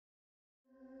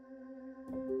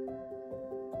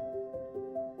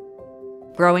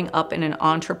Growing up in an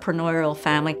entrepreneurial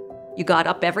family, you got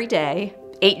up every day,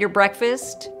 ate your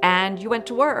breakfast, and you went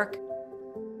to work.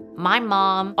 My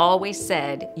mom always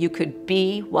said you could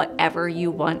be whatever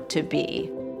you want to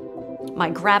be. My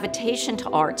gravitation to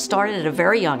art started at a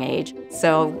very young age,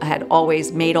 so I had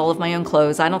always made all of my own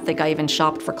clothes. I don't think I even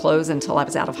shopped for clothes until I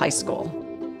was out of high school.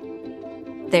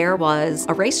 There was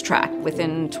a racetrack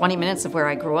within 20 minutes of where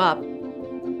I grew up.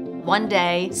 One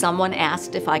day, someone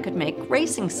asked if I could make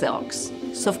racing silks,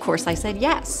 so of course I said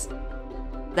yes.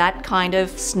 That kind of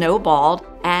snowballed,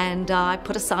 and I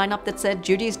put a sign up that said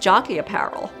Judie's Jockey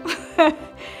Apparel.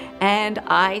 And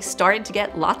I started to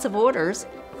get lots of orders.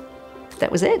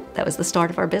 That was it. That was the start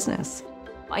of our business.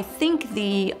 I think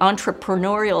the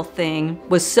entrepreneurial thing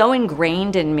was so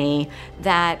ingrained in me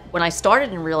that when I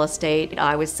started in real estate,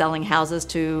 I was selling houses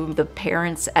to the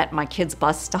parents at my kids'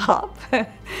 bus stop.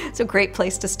 It's a great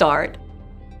place to start.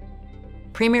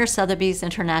 Premier Sotheby's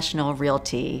International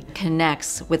Realty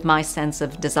connects with my sense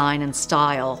of design and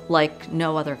style like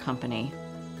no other company.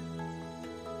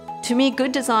 To me,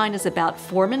 good design is about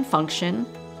form and function.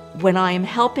 When I am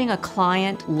helping a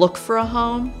client look for a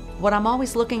home, what I'm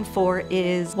always looking for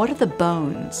is, what are the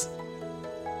bones?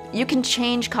 You can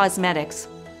change cosmetics.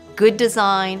 Good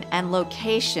design and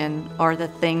location are the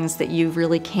things that you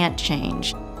really can't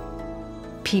change.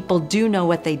 People do know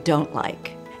what they don't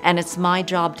like, and it's my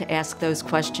job to ask those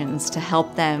questions to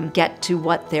help them get to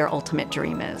what their ultimate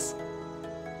dream is.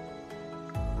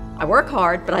 I work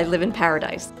hard, but I live in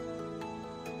paradise.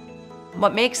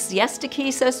 What makes Siesta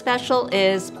Key so special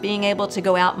is being able to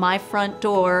go out my front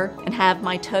door and have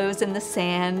my toes in the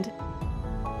sand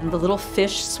and the little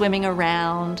fish swimming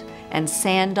around and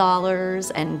sand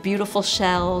dollars and beautiful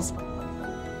shells.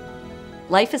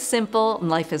 Life is simple and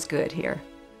life is good here.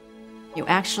 You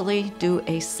actually do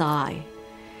a sigh,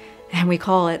 and we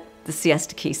call it the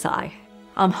Siesta Key sigh.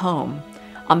 I'm home.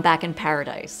 I'm back in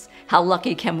paradise. How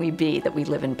lucky can we be that we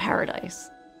live in paradise?